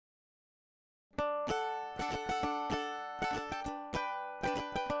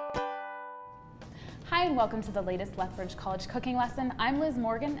and welcome to the latest Lethbridge College cooking lesson. I'm Liz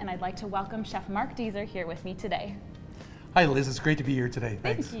Morgan, and I'd like to welcome Chef Mark Deezer here with me today. Hi Liz, it's great to be here today.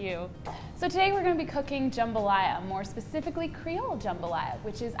 Thanks. Thank you. So today we're going to be cooking jambalaya, more specifically Creole jambalaya,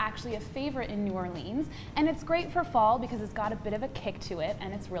 which is actually a favorite in New Orleans. And it's great for fall because it's got a bit of a kick to it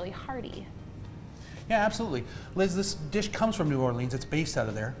and it's really hearty. Yeah, absolutely. Liz, this dish comes from New Orleans. It's based out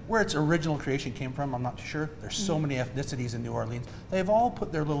of there. Where its original creation came from, I'm not too sure. There's so many ethnicities in New Orleans. They've all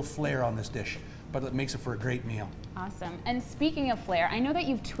put their little flair on this dish, but it makes it for a great meal. Awesome. And speaking of flair, I know that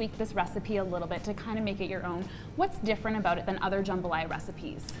you've tweaked this recipe a little bit to kind of make it your own. What's different about it than other jambalaya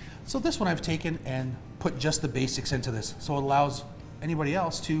recipes? So this one I've taken and put just the basics into this, so it allows anybody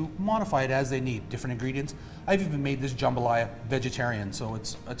else to modify it as they need, different ingredients. I've even made this jambalaya vegetarian, so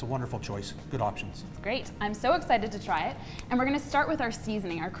it's a wonderful choice. Good options. It's great. I'm so excited to try it. And we're going to start with our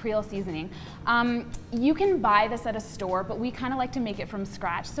seasoning, our Creole seasoning. You can buy this at a store, but we kind of like to make it from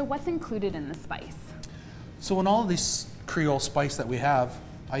scratch. So what's included in the spice? So in all of these Creole spice that we have,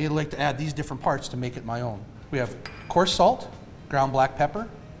 I like to add these different parts to make it my own. We have coarse salt, ground black pepper,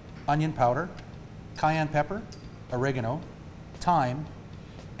 onion powder, cayenne pepper, oregano, thyme,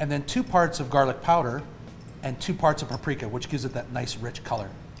 and then 2 parts of garlic powder and 2 parts of paprika, which gives it that nice rich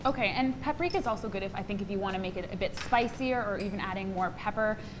color. Okay, and paprika is also good if you want to make it a bit spicier or even adding more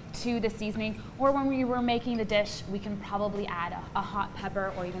pepper to the seasoning. Or when we were making the dish, we can probably add a hot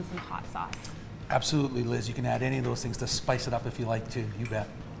pepper or even some hot sauce. Absolutely, Liz. You can add any of those things to spice it up if you like to, you bet.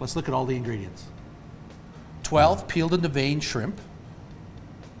 Let's look at all the ingredients. 12 peeled and deveined shrimp,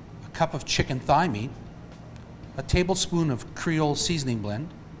 a cup of chicken thigh meat, a tablespoon of Creole seasoning blend,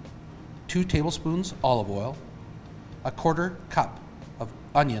 2 tablespoons olive oil, a 1/4 cup of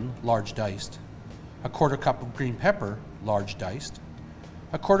onion, large diced, a 1/4 cup of green pepper, large diced,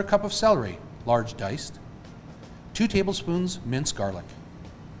 a 1/4 cup of celery, large diced, 2 tablespoons minced garlic,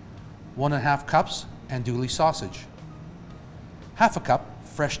 1½ cups andouille sausage, 1/2 cup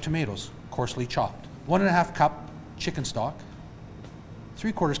fresh tomatoes, coarsely chopped, 1½ cup chicken stock,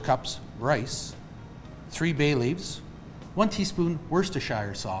 3/4 cups rice, 3 bay leaves, 1 teaspoon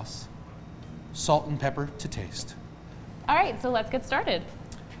Worcestershire sauce, salt and pepper to taste. All right, so let's get started.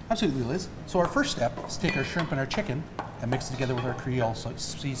 Absolutely, Liz. So our first step is to take our shrimp and our chicken and mix it together with our Creole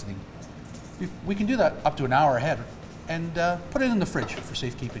seasoning. We can do that up to an hour ahead and put it in the fridge for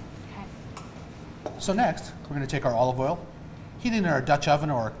safekeeping. Okay. So next, we're going to take our olive oil, heat it in our Dutch oven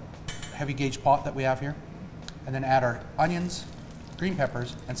or heavy gauge pot that we have here, and then add our onions, green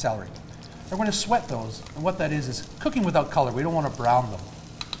peppers, and celery. We're going to sweat those, and what that is cooking without color. We don't want to brown them.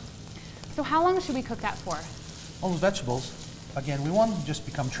 So how long should we cook that for? All those vegetables, again, we want them to just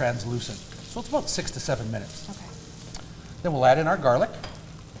become translucent. So it's about 6 to 7 minutes. Okay. Then we'll add in our garlic.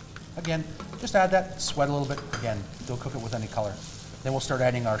 Again, just add that, sweat a little bit. Again, don't cook it with any color. Then we'll start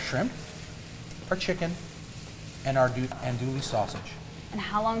adding our shrimp, our chicken, and our andouille sausage. And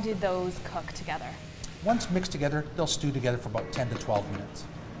how long do those cook together? Once mixed together, they'll stew together for about 10 to 12 minutes.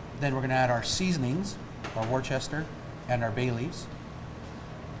 Then we're going to add our seasonings, our Worcester, and our bay leaves.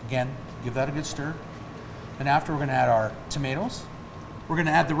 Again, give that a good stir. Then after, we're going to add our tomatoes. We're going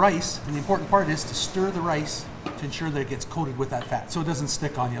to add the rice, and the important part is to stir the rice to ensure that it gets coated with that fat so it doesn't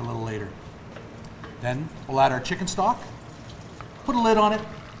stick on you a little later. Then we'll add our chicken stock, put a lid on it,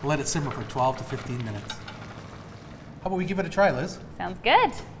 and let it simmer for 12 to 15 minutes. How about we give it a try, Liz? Sounds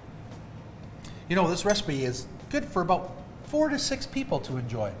good. You know, this recipe is good for about 4 to 6 people to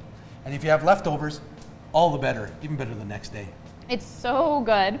enjoy. And if you have leftovers, all the better, even better the next day. It's so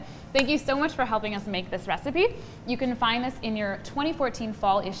good. Thank you so much for helping us make this recipe. You can find this in your 2014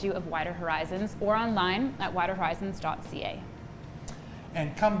 fall issue of Wider Horizons or online at widerhorizons.ca.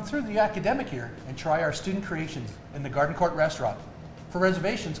 And come through the academic year and try our student creations in the Garden Court restaurant. For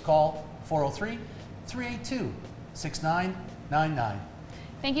reservations, call 403-382-6999.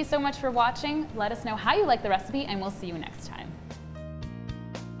 Thank you so much for watching. Let us know how you like the recipe and we'll see you next time.